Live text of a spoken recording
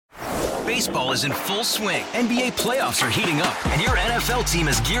Baseball is in full swing. NBA playoffs are heating up, and your NFL team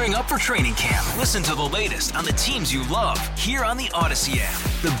is gearing up for training camp. Listen to the latest on the teams you love here on the Odyssey app.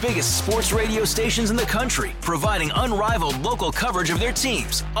 The biggest sports radio stations in the country, providing unrivaled local coverage of their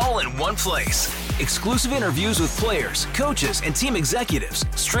teams, all in one place. Exclusive interviews with players, coaches, and team executives,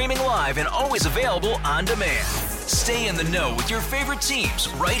 streaming live and always available on demand. Stay in the know with your favorite teams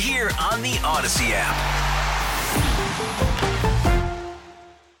right here on the Odyssey app.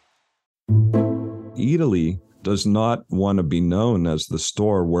 Italy does not want to be known as the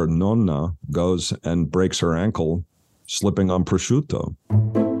store where Nonna goes and breaks her ankle slipping on prosciutto.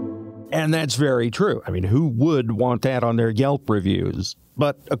 And that's very true. I mean, who would want that on their Yelp reviews?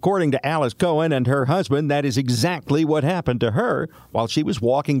 But according to Alice Cohen and her husband, that is exactly what happened to her while she was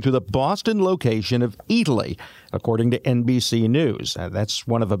walking to the Boston location of Italy, according to NBC News. That's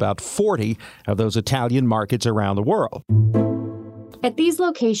one of about 40 of those Italian markets around the world. At these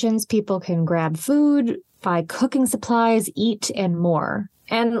locations, people can grab food, buy cooking supplies, eat, and more.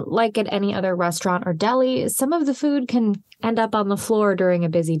 And like at any other restaurant or deli, some of the food can end up on the floor during a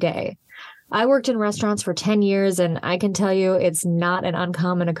busy day. I worked in restaurants for 10 years, and I can tell you it's not an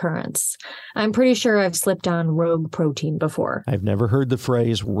uncommon occurrence. I'm pretty sure I've slipped on rogue protein before. I've never heard the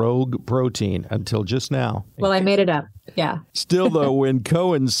phrase rogue protein until just now. Well, I made it up. Yeah. Still, though, when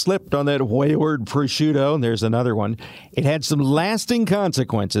Cohen slipped on that wayward prosciutto, and there's another one, it had some lasting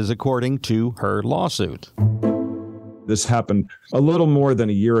consequences, according to her lawsuit. This happened a little more than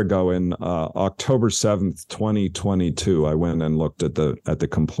a year ago in October 7th, 2022. I went and looked at the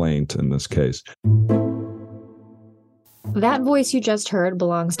complaint in this case. That voice you just heard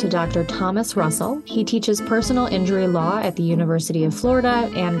belongs to Dr. Thomas Russell. He teaches personal injury law at the University of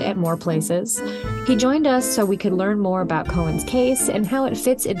Florida and at more places. He joined us so we could learn more about Cohen's case and how it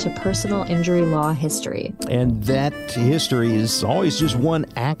fits into personal injury law history. And that history is always just one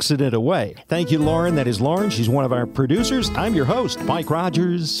accident away. Thank you, Lauren. That is Lauren. She's one of our producers. I'm your host, Mike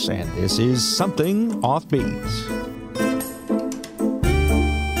Rogers, and this is Something Offbeat.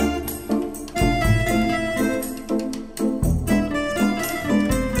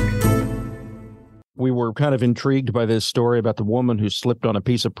 We were kind of intrigued by this story about the woman who slipped on a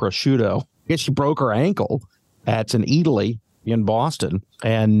piece of prosciutto. I guess she broke her ankle. That's in Italy in Boston,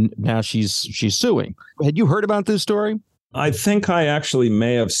 and now she's suing. Had you heard about this story? I think I actually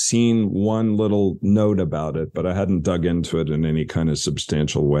may have seen one little note about it, but I hadn't dug into it in any kind of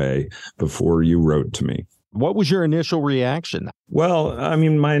substantial way before you wrote to me. What was your initial reaction? Well, I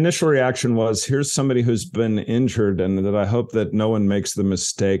mean, my initial reaction was, here's somebody who's been injured, and that I hope that no one makes the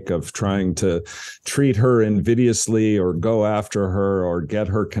mistake of trying to treat her invidiously or go after her or get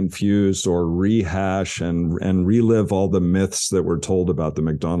her confused or rehash and relive all the myths that were told about the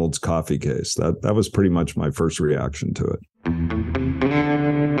McDonald's coffee case. That was pretty much my first reaction to it.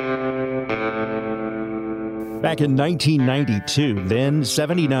 Back in 1992, then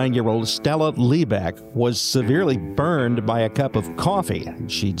 79-year-old Stella Liebeck was severely burned by a cup of coffee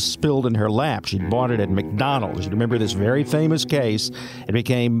she'd spilled in her lap. She'd bought it at McDonald's. You remember this very famous case? It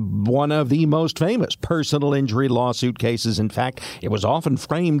became one of the most famous personal injury lawsuit cases. In fact, it was often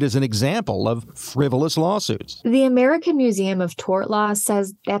framed as an example of frivolous lawsuits. The American Museum of Tort Law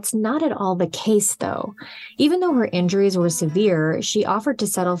says that's not at all the case, though. Even though her injuries were severe, she offered to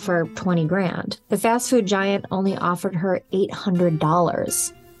settle for $20,000. The fast food giant only offered her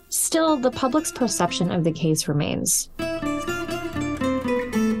 $800. Still, the public's perception of the case remains.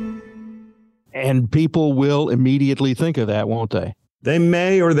 And people will immediately think of that, won't they? They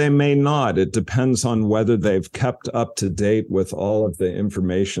may or they may not. It depends on whether they've kept up to date with all of the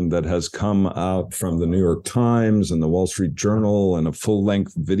information that has come out from the New York Times and the Wall Street Journal and a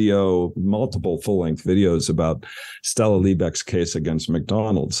full-length video, multiple full-length videos about Stella Liebeck's case against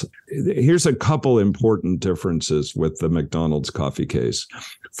McDonald's. Here's a couple important differences with the McDonald's coffee case.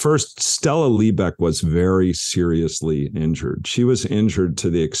 First, Stella Liebeck was very seriously injured. She was injured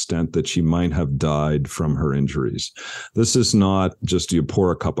to the extent that she might have died from her injuries. This is not just you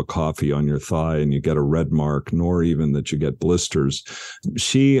pour a cup of coffee on your thigh and you get a red mark, nor even that you get blisters.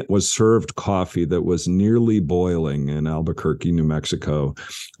 She was served coffee that was nearly boiling in Albuquerque, New Mexico.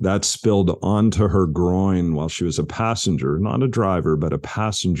 That spilled onto her groin while she was a passenger, not a driver, but a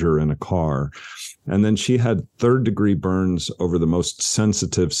passenger in a car. And then she had third-degree burns over the most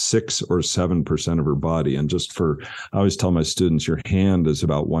sensitive 6 or 7% of her body. And I always tell my students, your hand is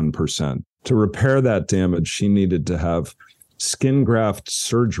about 1%. To repair that damage, she needed to have skin graft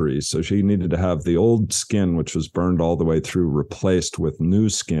surgery. So she needed to have the old skin, which was burned all the way through, replaced with new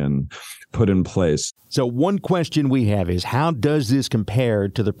skin put in place. So one question we have is, how does this compare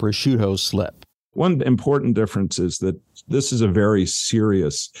to the prosciutto slip? One important difference is that this is a very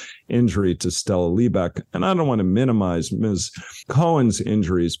serious injury to Stella Liebeck. And I don't want to minimize Ms. Cohen's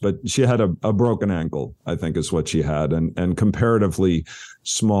injuries, but she had a broken ankle, I think is what she had, and comparatively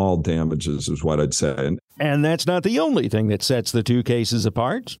small damages is what I'd say. And that's not the only thing that sets the two cases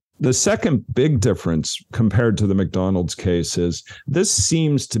apart. The second big difference compared to the McDonald's case is this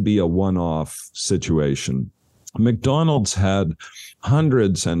seems to be a one-off situation. McDonald's had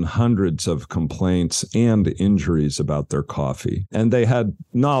hundreds and hundreds of complaints and injuries about their coffee. And they had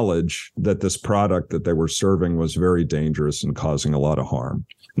knowledge that this product that they were serving was very dangerous and causing a lot of harm.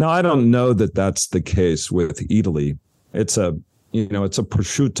 Now, I don't know that that's the case with Italy. It's a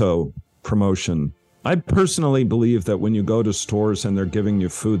prosciutto promotion. I personally believe that when you go to stores and they're giving you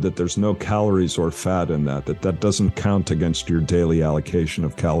food, that there's no calories or fat in that doesn't count against your daily allocation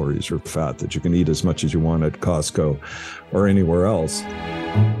of calories or fat, that you can eat as much as you want at Costco or anywhere else.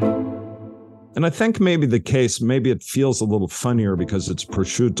 And I think maybe it feels a little funnier because it's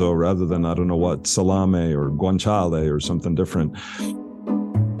prosciutto rather than, I don't know what, salame or guanciale or something different.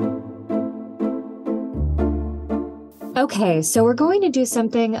 Okay, so we're going to do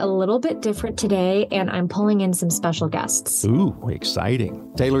something a little bit different today, and I'm pulling in some special guests. Ooh,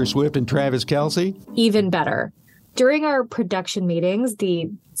 exciting. Taylor Swift and Travis Kelce? Even better. During our production meetings,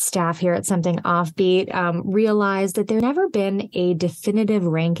 the staff here at Something Offbeat realized that there's never been a definitive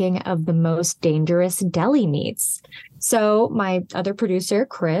ranking of the most dangerous deli meats. So my other producer,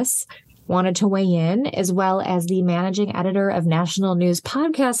 Chris, wanted to weigh in, as well as the managing editor of National News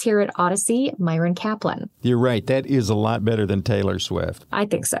Podcasts here at Odyssey, Myron Kaplan. You're right. That is a lot better than Taylor Swift. I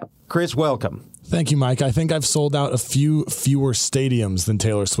think so. Chris, welcome. Thank you, Mike. I think I've sold out a few fewer stadiums than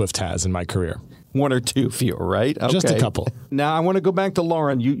Taylor Swift has in my career. One or two fewer, right? Okay. Just a couple. Now, I want to go back to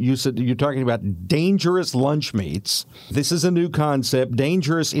Lauren. You said you're talking about dangerous lunch meats. This is a new concept.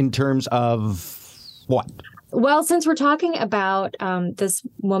 Dangerous in terms of what? Well, since we're talking about this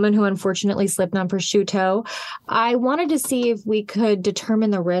woman who unfortunately slipped on prosciutto, I wanted to see if we could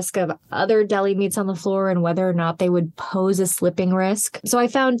determine the risk of other deli meats on the floor and whether or not they would pose a slipping risk. So I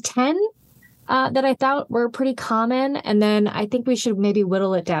found 10 that I thought were pretty common. And then I think we should maybe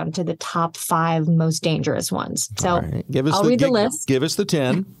whittle it down to the top 5 most dangerous ones. So right. I'll read the list. Give us the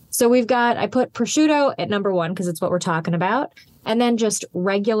 10. So I put prosciutto at number 1 because it's what we're talking about. And then just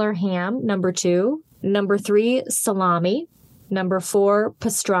regular ham, number 2. Number 3, salami. Number 4,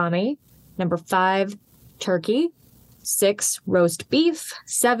 pastrami. Number 5, turkey. 6, roast beef.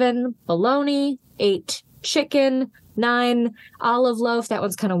 7, bologna. 8, chicken. 9, olive loaf. That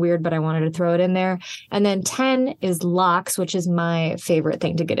one's kind of weird, but I wanted to throw it in there. And then 10 is lox, which is my favorite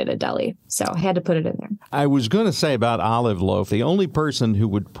thing to get at a deli. So I had to put it in there. I was going to say about olive loaf, the only person who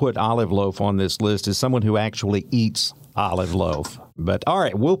would put olive loaf on this list is someone who actually eats olive loaf. But all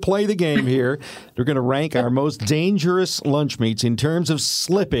right, we'll play the game here. We're going to rank our most dangerous lunch meats in terms of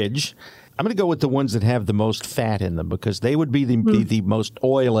slippage. I'm going to go with the ones that have the most fat in them because they would be the most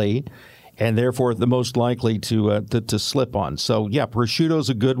oily and therefore the most likely to slip on. So, yeah, prosciutto's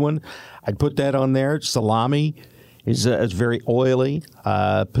a good one. I'd put that on there. Salami is very oily.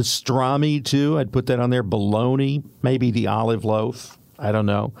 Pastrami, too. I'd put that on there. Bologna, maybe the olive loaf. I don't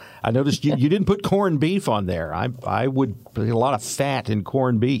know. I noticed you didn't put corned beef on there. I would put a lot of fat in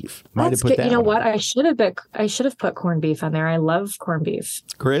corned beef. Might have put that. You know what? I should have put corned beef on there. I love corned beef.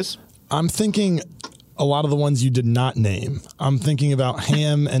 Chris? I'm thinking a lot of the ones you did not name. I'm thinking about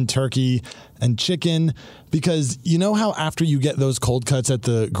ham and turkey and chicken because you know how after you get those cold cuts at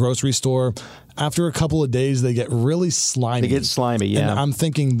the grocery store, after a couple of days, they get really slimy. They get slimy, yeah. And I'm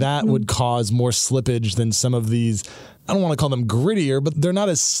thinking that would cause more slippage than some of these. I don't want to call them grittier, but they're not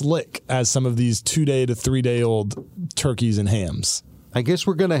as slick as some of these 2-day to 3-day-old turkeys and hams. I guess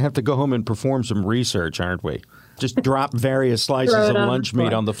we're going to have to go home and perform some research, aren't we? Just drop various slices of lunch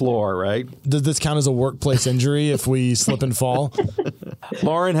meat on the floor, right? Does this count as a workplace injury if we slip and fall?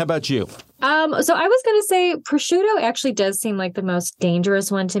 Lauren, how about you? So I was going to say prosciutto actually does seem like the most dangerous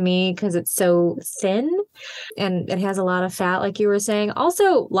one to me because it's so thin and it has a lot of fat, like you were saying.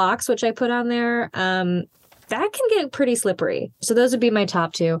 Also, lox, which I put on there, that can get pretty slippery. So those would be my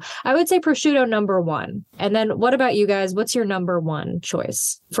top 2. I would say prosciutto number 1. And then what about you guys? What's your number 1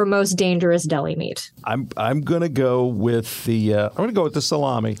 choice for most dangerous deli meat? I'm going to go with the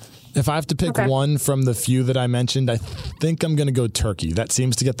salami. If I have to pick one from the few that I mentioned, I think I'm going to go turkey. That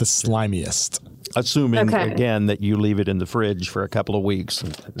seems to get the slimiest. Assuming, again, that you leave it in the fridge for a couple of weeks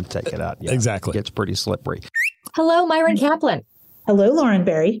and take it out. Yeah, exactly. It gets pretty slippery. Hello, Myron Kaplan. Hello, Lauren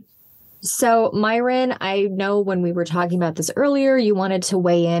Berry. So, Myron, I know when we were talking about this earlier, you wanted to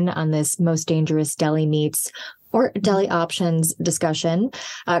weigh in on this most dangerous deli meats. or deli options discussion.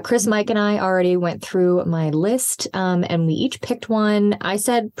 Chris, Mike, and I already went through my list, and we each picked one. I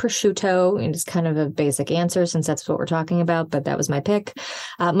said prosciutto, and it's kind of a basic answer since that's what we're talking about, but that was my pick.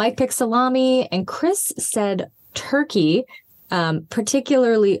 Mike picked salami, and Chris said turkey,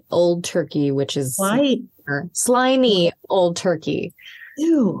 particularly old turkey, which is slimy old turkey.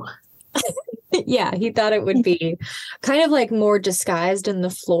 Ew. Yeah, he thought it would be kind of like more disguised in the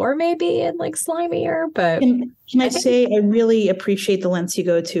floor, maybe, and like slimier. But can I say I really appreciate the lengths you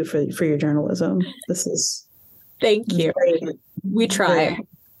go to for your journalism. This is thank you. Great. We try.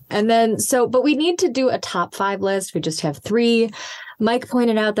 And then but we need to do a top 5 list. We just have 3. Mike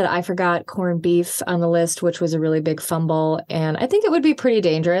pointed out that I forgot corned beef on the list, which was a really big fumble. And I think it would be pretty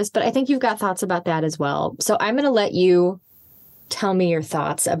dangerous, but I think you've got thoughts about that as well. So I'm going to let you tell me your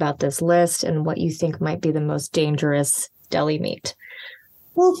thoughts about this list and what you think might be the most dangerous deli meat.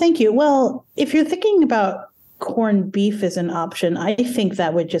 Well, thank you. Well, if you're thinking about corned beef as an option, I think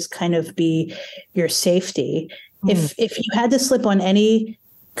that would just kind of be your safety. If you had to slip on any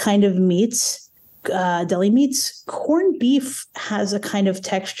kind of meats, deli meats, corned beef has a kind of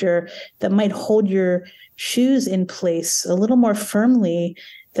texture that might hold your shoes in place a little more firmly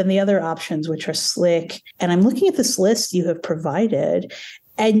than the other options, which are slick. And I'm looking at this list you have provided,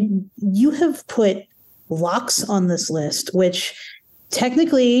 and you have put lox on this list, which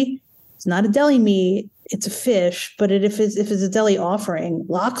technically is not a deli meat, it's a fish, but if it's a deli offering,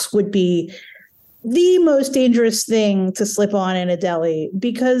 lox would be the most dangerous thing to slip on in a deli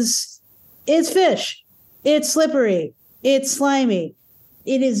because it's fish, it's slippery, it's slimy.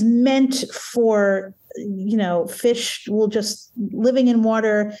 It is meant for, fish will just living in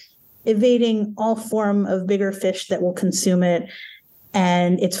water, evading all form of bigger fish that will consume it.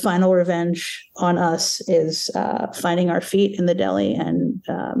 And its final revenge on us is finding our feet in the deli and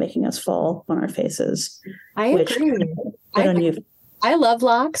making us fall on our faces. I agree. I love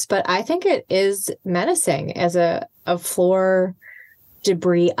lox, but I think it is menacing as a floor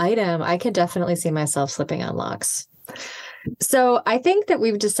debris item. I could definitely see myself slipping on lox. So I think that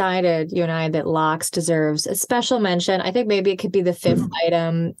we've decided, you and I, that lox deserves a special mention. I think maybe it could be the 5th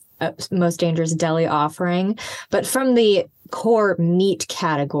item, most dangerous deli offering. But from the core meat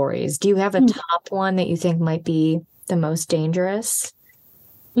categories, do you have a top one that you think might be the most dangerous?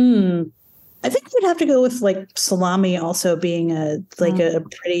 I think we'd have to go with like salami also being a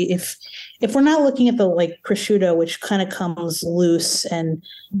pretty, if we're not looking at the like prosciutto, which kind of comes loose and,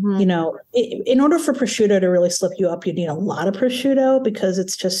 in order for prosciutto to really slip you up, you need a lot of prosciutto because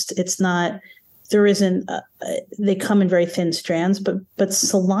they come in very thin strands, but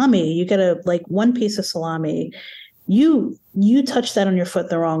salami, you get one piece of salami, you touch that on your foot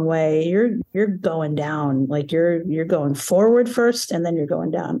the wrong way, you're going down, like you're going forward first and then you're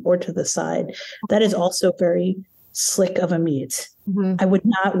going down or to the side. That is also very slick of a meat. I would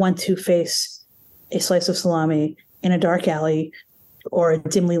not want to face a slice of salami in a dark alley or a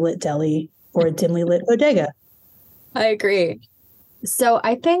dimly lit deli or a dimly lit bodega. I agree. So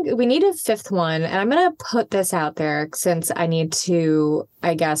I think we need a 5th one, and I'm going to put this out there since I need to,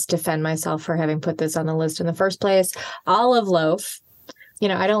 I guess, defend myself for having put this on the list in the first place. Olive loaf.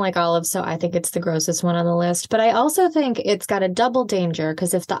 I don't like olives, so I think it's the grossest one on the list. But I also think it's got a double danger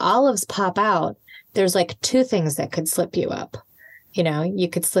because if the olives pop out, there's like 2 things that could slip you up. You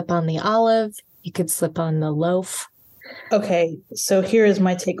could slip on the olive, you could slip on the loaf. Okay, so here is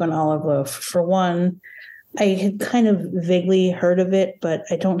my take on olive loaf. For one, I had kind of vaguely heard of it, but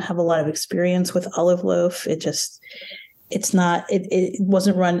I don't have a lot of experience with olive loaf. It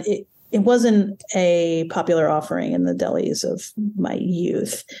wasn't a popular offering in the delis of my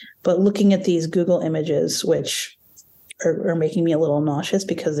youth. But looking at these Google images, which are making me a little nauseous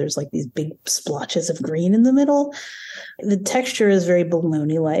because there's like these big splotches of green in the middle. The texture is very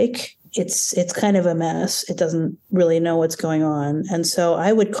bologna-like. It's kind of a mess. It doesn't really know what's going on. And so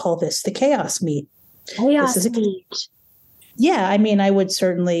I would call this the chaos meat. Chaos meat. Yeah, I mean, it would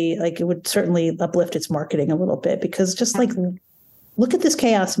certainly uplift its marketing a little bit because just like, look at this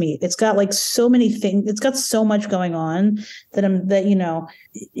chaos meat. It's got like so many things. It's got so much going on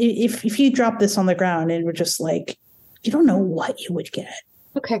if you drop this on the ground and we're just like, you don't know what you would get.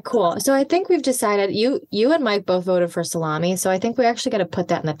 Okay, cool. So I think we've decided you and Mike both voted for salami. So I think we actually got to put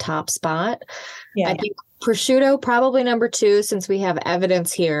that in the top spot. Yeah. I think prosciutto probably number 2 since we have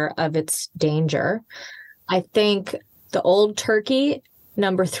evidence here of its danger. I think the old turkey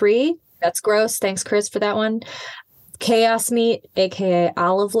number 3. That's gross. Thanks, Chris, for that one. Chaos meat, aka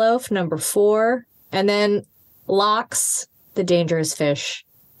olive loaf, number 4, and then lox, the dangerous fish,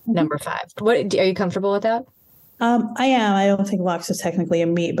 number 5. Are you comfortable with that? I am. I don't think lox is technically a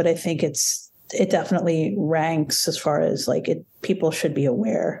meat, but I think it's it definitely ranks as far as like people should be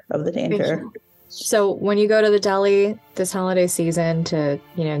aware of the danger. So when you go to the deli this holiday season to,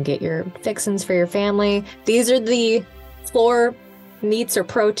 get your fixins for your family, these are the 4 meats or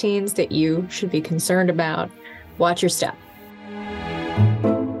proteins that you should be concerned about. Watch your step.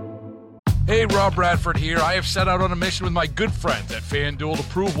 Hey, Rob Bradford here. I have set out on a mission with my good friends at FanDuel to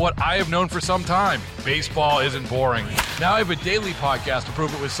prove what I have known for some time. Baseball isn't boring. Now I have a daily podcast to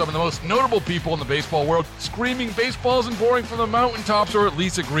prove it with some of the most notable people in the baseball world, screaming baseball isn't boring from the mountaintops, or at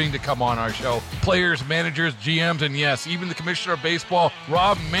least agreeing to come on our show. Players, managers, GMs, and yes, even the commissioner of baseball,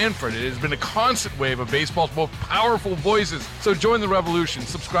 Rob Manfred. It has been a constant wave of baseball's most powerful voices. So join the revolution.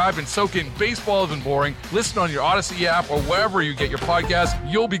 Subscribe and soak in Baseball Isn't Boring. Listen on your Odyssey app or wherever you get your podcasts.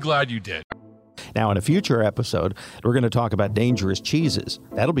 You'll be glad you did. Now, in a future episode, we're going to talk about dangerous cheeses.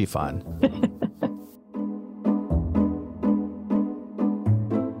 That'll be fun.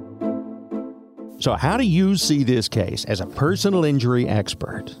 So how do you see this case as a personal injury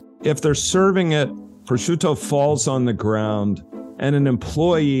expert? If they're serving it, prosciutto falls on the ground, and an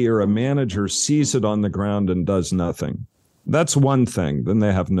employee or a manager sees it on the ground and does nothing. That's one thing. Then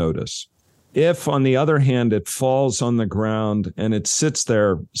they have notice. If, on the other hand, it falls on the ground and it sits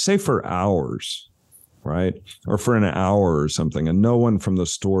there, say for hours, right, or for an hour or something, and no one from the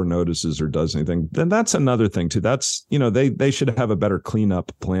store notices or does anything, then that's another thing too. That's, they should have a better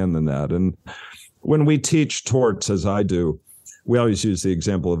cleanup plan than that. And when we teach torts, as I do, we always use the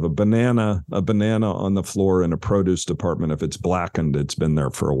example of a banana on the floor in a produce department. If it's blackened, it's been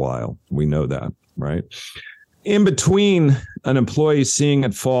there for a while. We know that, right? In between an employee seeing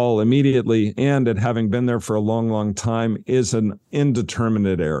it fall immediately and it having been there for a long, long time is an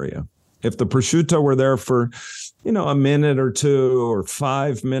indeterminate area. If the prosciutto were there for, a minute or 2 or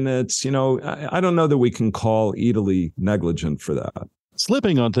 5 minutes, I don't know that we can call Italy negligent for that.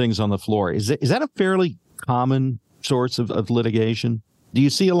 Slipping on things on the floor, is that a fairly common source of litigation? Do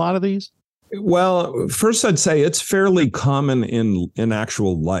you see a lot of these? Well, first I'd say it's fairly common in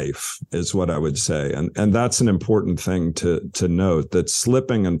actual life, is what I would say. And that's an important thing to note, that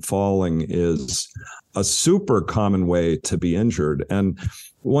slipping and falling is a super common way to be injured. And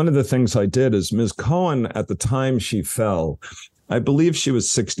one of the things I did is Ms. Cohen, at the time she fell, I believe she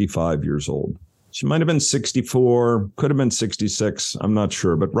was 65 years old. She might have been 64, could have been 66, I'm not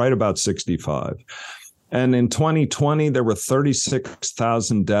sure, but right about 65. And in 2020, there were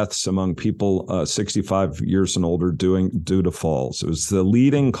 36,000 deaths among people 65 years and older due to falls. It was the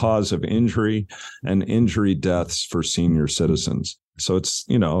leading cause of injury and injury deaths for senior citizens. So it's,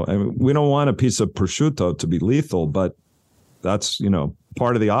 we don't want a piece of prosciutto to be lethal, but that's,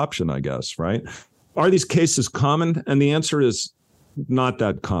 part of the option, I guess, right? Are these cases common? And the answer is not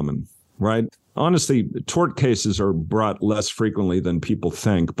that common, right? Honestly, tort cases are brought less frequently than people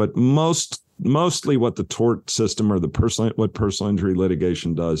think, but mostly what the tort system or what personal injury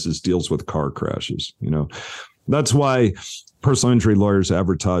litigation does is deals with car crashes. That's why personal injury lawyers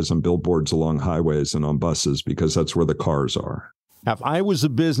advertise on billboards along highways and on buses, because that's where the cars are. Now, if I was a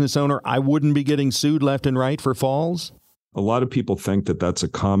business owner, I wouldn't be getting sued left and right for falls. A lot of people think that that's a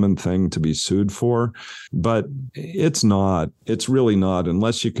common thing to be sued for, but it's not. It's really not,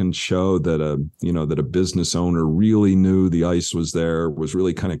 unless you can show that a business owner really knew the ice was there, was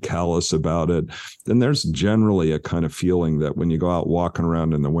really kind of callous about it. Then there's generally a kind of feeling that when you go out walking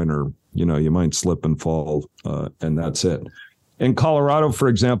around in the winter, you might slip and fall, and that's it. In Colorado, for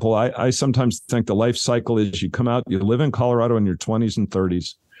example, I sometimes think the life cycle is you come out, you live in Colorado in your 20s and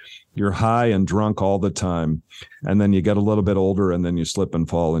 30s. You're high and drunk all the time, and then you get a little bit older, and then you slip and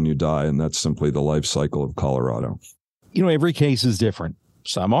fall and you die, and that's simply the life cycle of Colorado. Every case is different.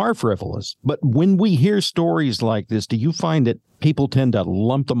 Some are frivolous, but when we hear stories like this, do you find that people tend to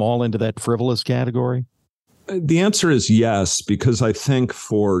lump them all into that frivolous category? The answer is yes, because I think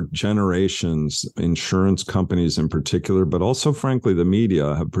for generations, insurance companies in particular, but also, frankly, the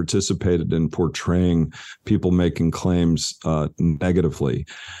media have participated in portraying people making claims negatively.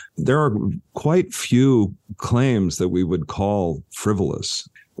 There are quite few claims that we would call frivolous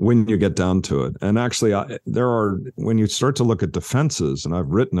when you get down to it. And actually, when you start to look at defenses, and I've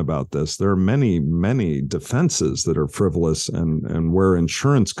written about this, there are many, many defenses that are frivolous and where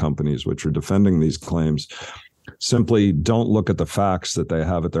insurance companies, which are defending these claims, simply don't look at the facts that they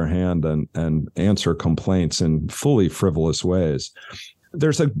have at their hand and answer complaints in fully frivolous ways.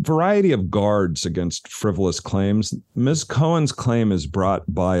 There's a variety of guards against frivolous claims. Ms. Cohen's claim is brought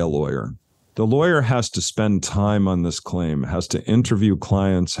by a lawyer. The lawyer has to spend time on this claim, has to interview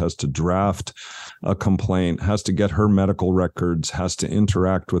clients, has to draft a complaint, has to get her medical records, has to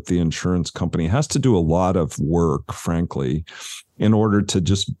interact with the insurance company, has to do a lot of work, frankly, in order to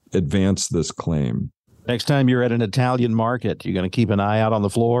just advance this claim. Next time you're at an Italian market, you're going to keep an eye out on the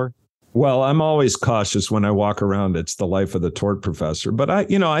floor? Well, I'm always cautious when I walk around. It's the life of the tort professor. But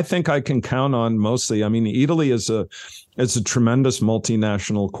I think I can count on mostly. I mean, Italy is a tremendous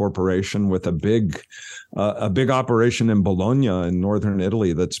multinational corporation with a big operation in Bologna in northern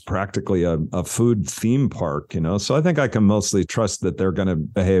Italy that's practically a food theme park, So I think I can mostly trust that they're going to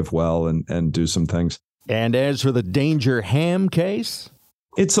behave well and do some things. And as for the Danger Ham case?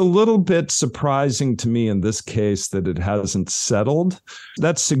 It's a little bit surprising to me in this case that it hasn't settled.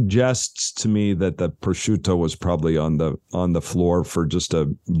 That suggests to me that the prosciutto was probably on the floor for just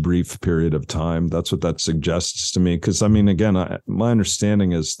a brief period of time. That's what that suggests to me. Because, I mean, again, my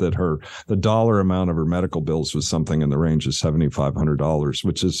understanding is that the dollar amount of her medical bills was something in the range of $7,500,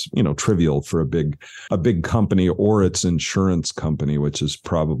 which is, trivial for a big company or its insurance company, which is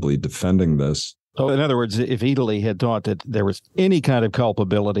probably defending this. So in other words, if Italy had thought that there was any kind of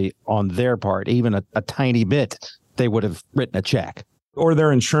culpability on their part, even a tiny bit, they would have written a check. Or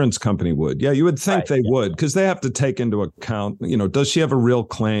their insurance company would. Yeah, you would think they would, because they have to take into account, does she have a real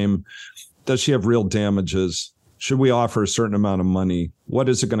claim? Does she have real damages? Should we offer a certain amount of money? What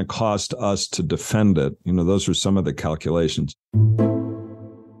is it going to cost us to defend it? Those are some of the calculations.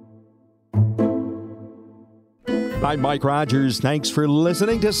 I'm Mike Rogers. Thanks for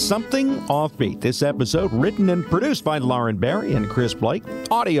listening to Something Offbeat. This episode written and produced by Lauren Barry and Chris Blake.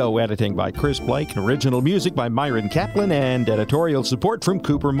 Audio editing by Chris Blake. Original music by Myron Kaplan. And editorial support from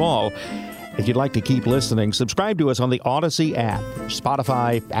Cooper Mall. If you'd like to keep listening, subscribe to us on the Odyssey app,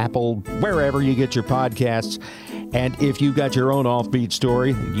 Spotify, Apple, wherever you get your podcasts. And if you've got your own offbeat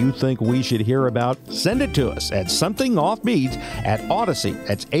story you think we should hear about, send it to us at somethingoffbeat at Odyssey.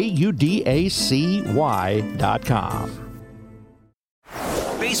 That's AUDACY.com.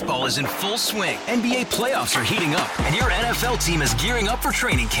 Baseball is in full swing. NBA playoffs are heating up, and your NFL team is gearing up for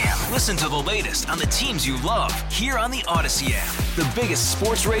training camp. Listen to the latest on the teams you love here on the Odyssey app. The biggest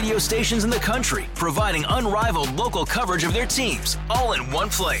sports radio stations in the country, providing unrivaled local coverage of their teams, all in one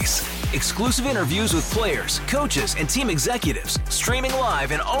place. Exclusive interviews with players, coaches, and team executives, streaming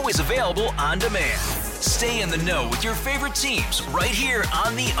live and always available on demand. Stay in the know with your favorite teams right here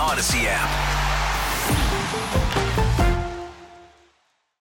on the Odyssey app.